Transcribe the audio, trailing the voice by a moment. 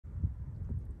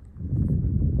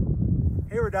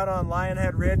Hey, we're down on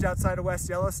Lionhead Ridge outside of West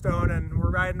Yellowstone, and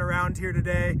we're riding around here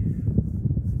today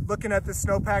looking at the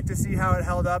snowpack to see how it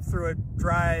held up through a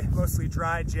dry, mostly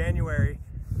dry January.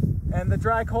 And the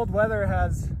dry cold weather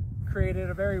has created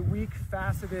a very weak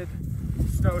faceted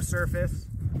snow surface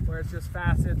where it's just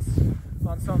facets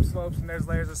on some slopes and there's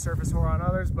layers of surface ore on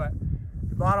others. But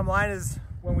the bottom line is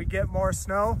when we get more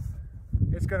snow,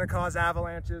 it's going to cause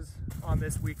avalanches on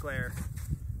this weak layer.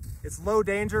 It's low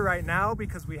danger right now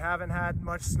because we haven't had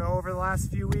much snow over the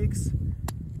last few weeks,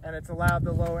 and it's allowed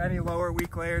any lower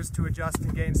weak layers to adjust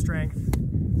and gain strength.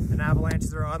 And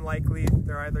avalanches are unlikely.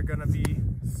 They're either going to be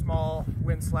small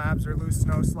wind slabs or loose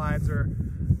snow slides, or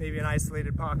maybe an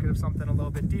isolated pocket of something a little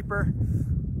bit deeper.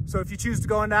 So if you choose to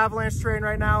go into avalanche terrain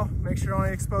right now, make sure to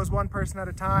only expose one person at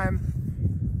a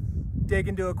time. Dig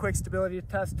into a quick stability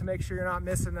test to make sure you're not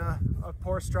missing a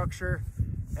poor structure,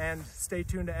 and stay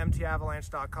tuned to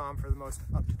mtavalanche.com for the most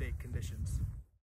up-to-date conditions.